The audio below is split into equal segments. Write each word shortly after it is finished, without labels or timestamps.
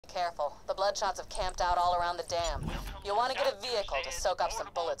Careful. The Bloodshots have camped out all around the dam. You'll want to get a vehicle to soak up some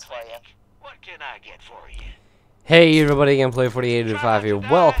bullets for you. What can I get for you? Hey everybody, Gameplay 4885 here.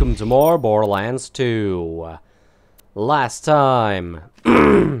 Welcome to more Borderlands 2. Last time,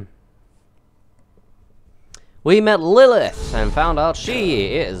 we met Lilith and found out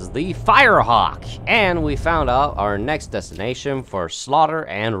she is the Firehawk. And we found out our next destination for Slaughter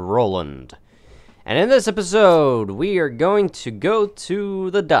and Roland. And in this episode, we are going to go to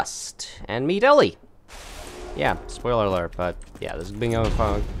the Dust and meet Ellie. Yeah, spoiler alert, but yeah, this has been going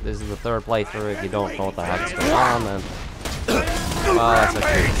fun. This is the third playthrough. If you don't know what the heck is going on, then well, that's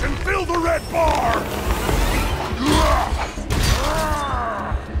okay. And fill the red bar.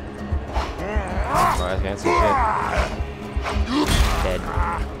 Right, I can't see shit. Dead.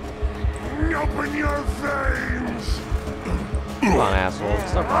 Open your veins. Come on, asshole.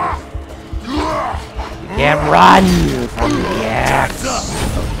 Stop running. You can't run from the axe.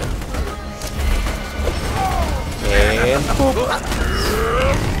 And boop.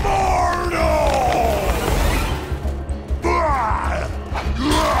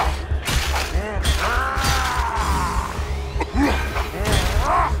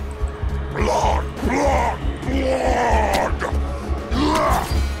 Blood, blood, blood.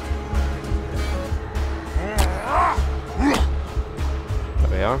 There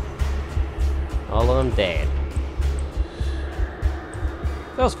we are. All of them dead.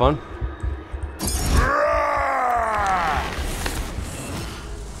 That was fun.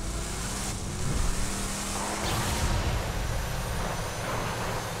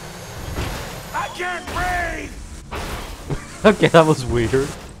 I can't breathe. Okay, that was weird.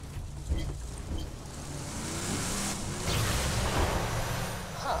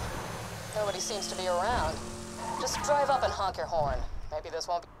 Huh. Nobody seems to be around. Just drive up and honk your horn. Maybe this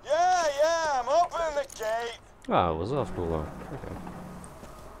won't be... Yeah, I'm opening the gate. Oh, it was off too long. Okay.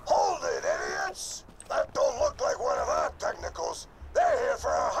 Hold it, idiots! That don't look like one of our technicals. They're here for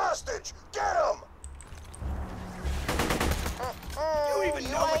our hostage. Get them! You even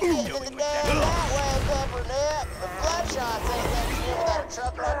know what you're doing with that? The Bloodshots ain't letting you in without a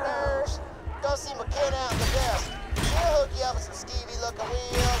truck like theirs. Go see McKenna out in the dust. She'll hook you up with some skeevy-looking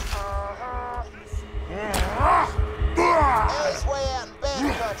wheels. Ellie's way out in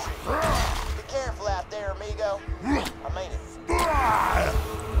bandit country. Be careful out there, amigo. I mean it.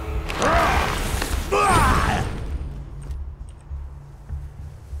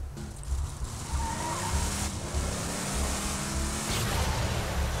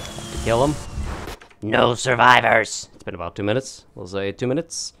 Kill him. No survivors. It's been about 2 minutes. We'll say 2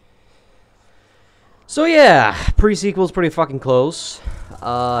 minutes. So yeah, pre-sequel's pretty fucking close.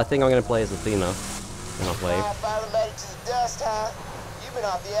 I think I'm gonna play as Athena. I'll play. Finally made it to the dust, huh? You've been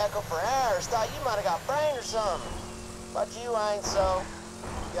off the echo for hours. Thought you might have got brain or something. But you ain't so.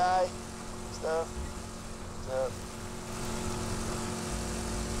 Guy. Stuff.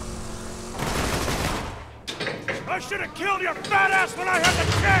 I should have killed your fat ass when I had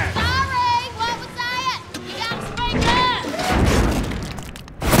the chance. Sorry, what was that? You gotta speak up.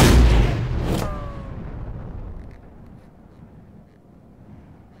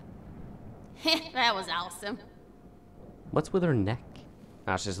 That was awesome. What's with her neck?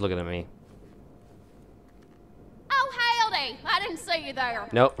 Ah, she's looking at me. Oh, howdy! I didn't see you there.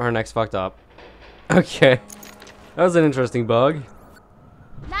 Nope, her neck's fucked up. Okay. That was an interesting bug.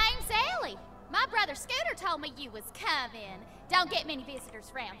 Name's Ellie. My brother Scooter told me you was coming. Don't get many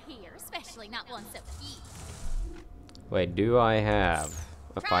visitors around here, especially not one so cute. Wait, do I have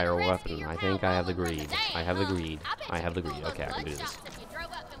a fire weapon? I think I have the greed. I have the greed. I have the greed. Okay, I can do this. If you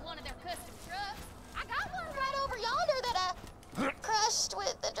drove up in one of their custom trucks. I got one right over yonder that I crushed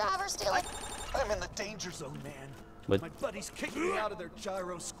with the driver stealing. I'm in the danger zone, man. But My buddies kicked me out of their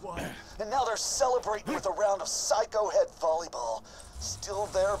gyro squad. And now they're celebrating with a round of psycho head volleyball. Steal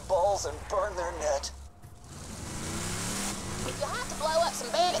their balls and burn their net. You'll have to blow up some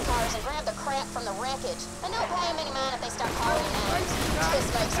bandit cars and grab the crap from the wreckage. And don't pay them any mind if they start calling you names. This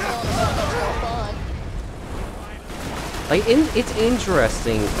makes killing the bandits real fun. like, it's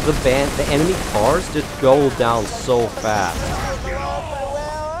interesting. The enemy cars just go down so fast.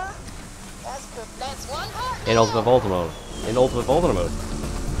 That's one part. In Ultimate Volta mode.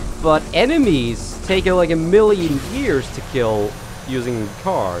 But enemies take like a million years to kill using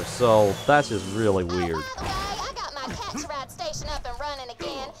cars, so that's just really weird. Oh, by the way, I got my tax ride station up and running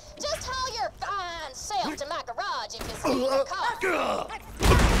again. Just haul your fine self to my garage if you see the car.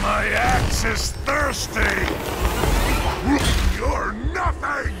 My axe is thirsty. You're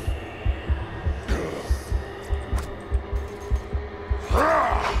nothing.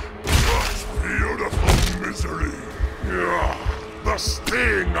 Such beautiful misery. the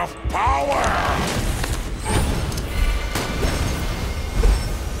sting of power!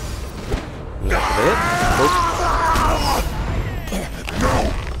 That's it.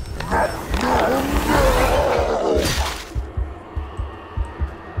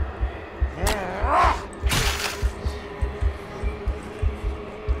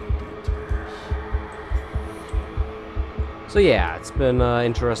 So yeah, it's been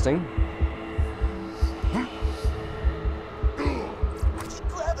interesting. Keep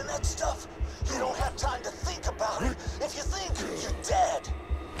grabbing that stuff. You don't have time to think about it. If you think, you're dead.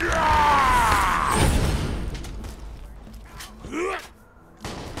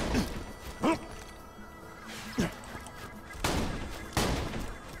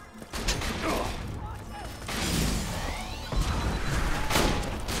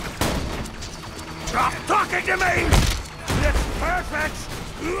 Stop talking to me! It's perfect!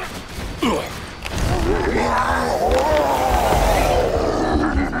 You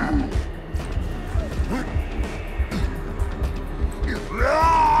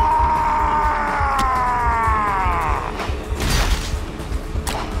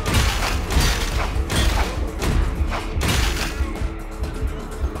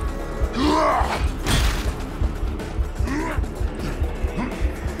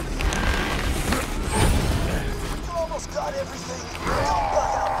almost got everything. Don't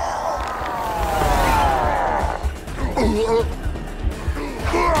bug out now.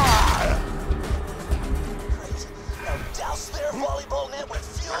 Great. Now douse their volleyball net with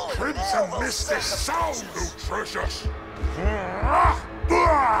fuel and Crimson nail those Mist is sons so of bitches. nutritious!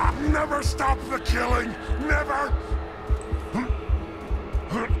 Never stop the killing! Never!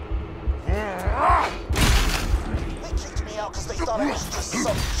 They kicked me out because they thought I was just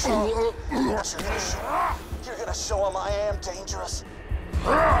some chump. But you're gonna show them I am dangerous.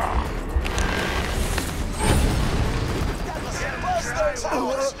 That must buzz their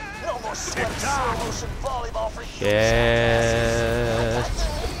towers. No more sweat slow motion volleyball for you. Shit.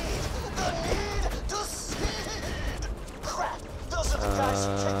 The need to seed. Crap, those are the guys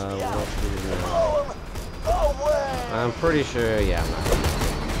who kicked me out. Blow them away. I'm pretty sure, yeah, I'm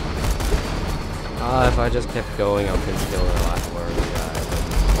not. If I just kept going, I could kill the last word.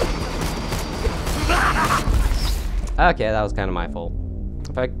 Okay, that was kind of my fault.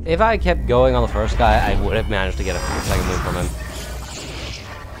 If I kept going on the first guy, I would have managed to get a second win from him.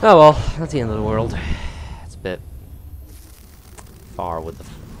 Oh well, that's the end of the world. It's a bit far with the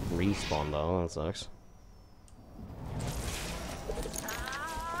respawn though, that sucks.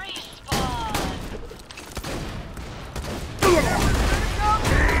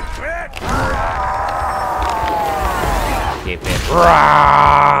 Keep it.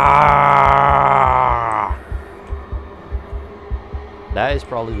 That is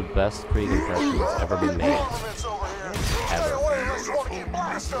probably the best Krieg impression that's ever been made. Ever.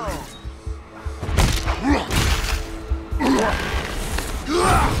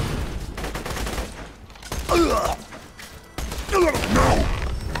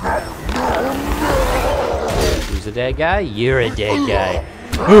 Who's a dead guy? You're a dead guy.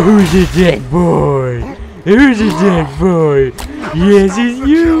 Oh, who's a dead boy? Who's a dead boy? Yes, it's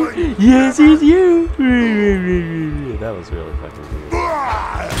you. Yes, it's you. That was really fucking weird.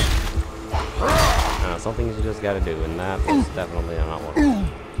 Some things you just gotta do, and that was definitely not one.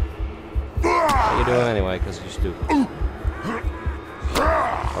 But you do it anyway, because you're stupid.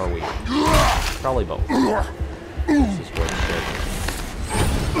 Or weird. Probably both. This is white shit.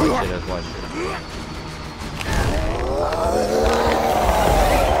 White shit is white shit.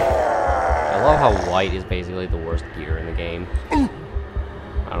 I love how white is basically the worst gear in the game. I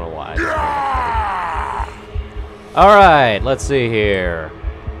don't know why. Alright, let's see here.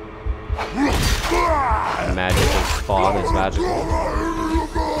 Magical spawn is magical.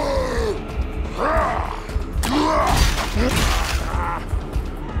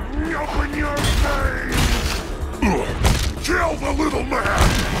 Open your veins! Kill the little man!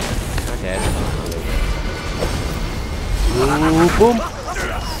 Okay. Ooh, boom.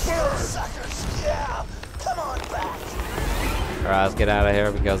 Yeah, come on back. Alright, let's get out of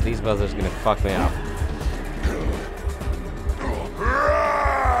here because these buzzers are gonna fuck me up.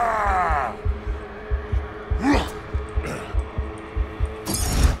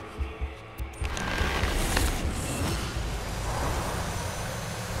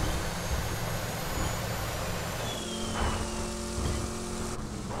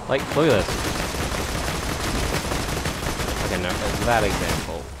 Like, look at this. Okay, no, that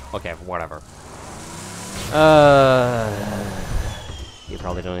example. Okay, whatever. You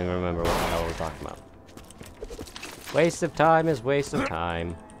probably don't even remember what the hell we're talking about. Waste of time is waste of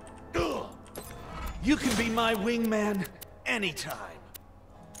time. You can be my wingman anytime.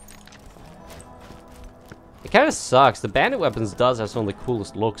 It kind of sucks. The bandit weapons does have some of the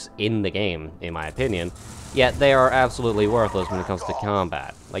coolest looks in the game, in my opinion. Yet they are absolutely worthless when it comes to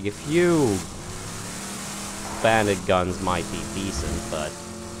combat. Like, a few bandit guns might be decent, but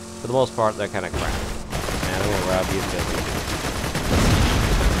for the most part, they're kind of crap. And I'm gonna rob you because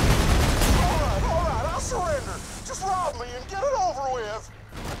Alright, I'll surrender. Just rob me and get it over with.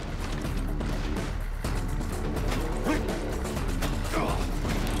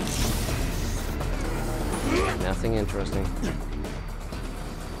 nothing interesting.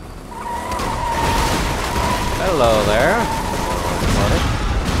 Hello there.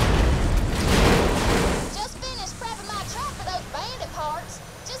 Just finished prepping my truck for those bandit parts.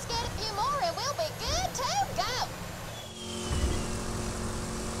 Just get a few more and we'll be good to go.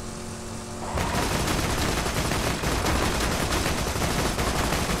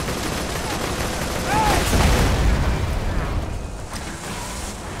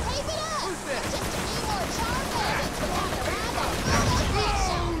 Keep it up. Just a few more charred bandits we haven't arrived on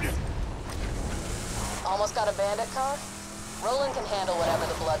full shots. Almost got a bandit car? Roland can handle whatever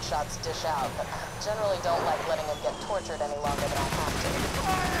the bloodshots dish out, but generally don't like letting him get tortured any longer than I have to.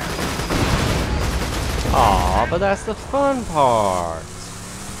 Aw, but that's the fun part.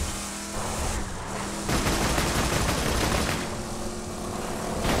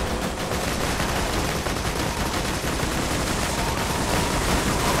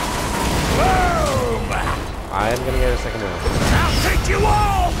 I am gonna get a second one. I'll take you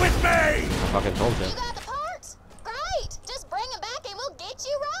all with me! I fucking told you. You got the parts? Great. Just bring them back and we'll get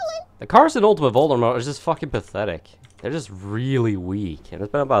you rolling. The cars in Ultimate Volder mode are just fucking pathetic. They're just really weak. And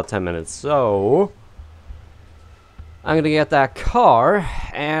it's been about 10 minutes, so I'm gonna get that car,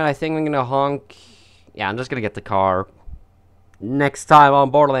 and I think I'm gonna honk. Yeah, I'm just gonna get the car. Next time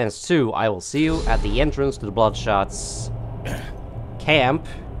on Borderlands 2, I will see you at the entrance to the Bloodshots camp.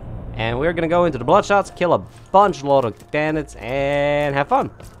 And we're gonna go into the Bloodshots, kill a bunch load of bandits, and have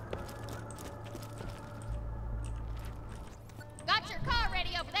fun. Got your car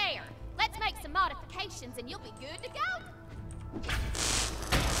ready over there. Let's make some modifications and you'll be good to go.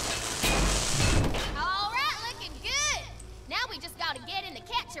 All right, looking good. Now we just gotta get in the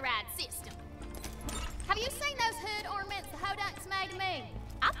catch-a-ride system. Have you seen those hood ornaments the Hodunks made of me?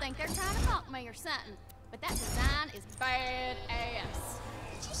 I think they're trying to punk me or something. But that design is badass.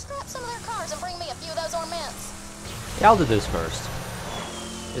 Did you scrap some of their cars and bring me a few of those ornaments? Yeah, I'll do this first.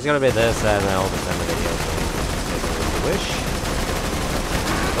 It's gonna be this, and then I'll just end the video. So take it as you wish.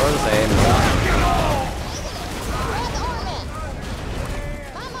 Or the same. Grab the ornament.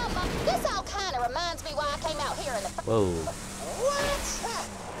 Mama, this all kind of reminds me why I came out here in the Whoa. What?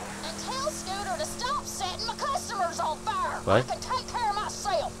 And tell Scooter to stop setting my customers on fire. What? I can take care of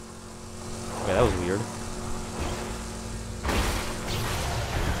myself. Okay, that was weird.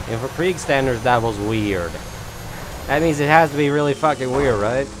 And for Krieg standards, that was weird. That means it has to be really fucking weird,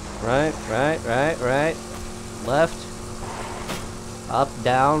 right? Right. Left. Up,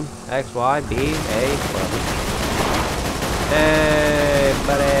 down, X, Y, B, A, whatever. Hey,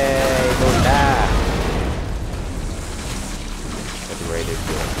 buddy, don't die. That's ready to do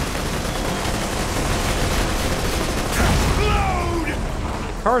it.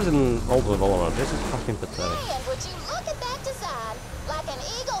 The cars in Ultimate Volder, this is fucking pathetic. And would you look at that design? Like an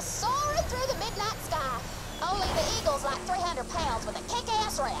eagle soaring through the midnight sky. Only the eagle's like 300 pounds with a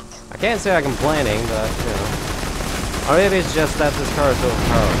kick-ass rack. I can't say I'm complaining, but, you know. Or maybe it's just that this car is so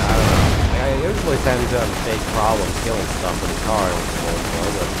powered. I don't know. Like, I usually tend to have big problems killing stuff with the car, but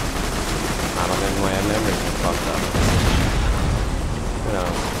I don't know, my memory's been fucked up. You know.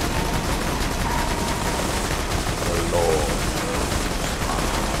 Oh, Lord.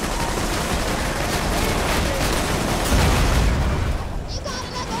 You got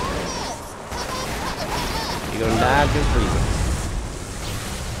enough ornaments. Come back and put the pen up. You're gonna die of good reasons.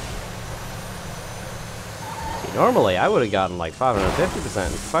 Normally, I would have gotten like 550%,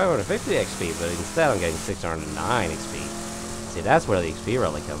 550 XP, but instead I'm getting 609 XP. See, that's where the XP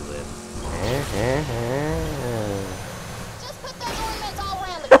really comes in. Just put those ornaments all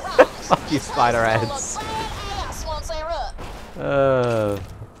around the garage. Fuck you, spider This ants. place is gonna look badass once they're up.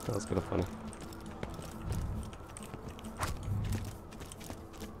 That was kind of funny.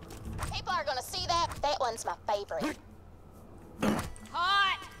 People are gonna see that. That one's my favorite.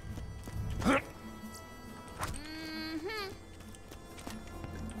 Hot.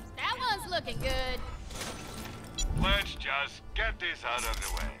 That one's looking good. Let's just get this out of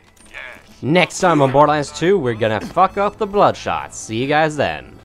the way. Yes. Next time on Borderlands 2, we're gonna fuck up the Bloodshots. See you guys then.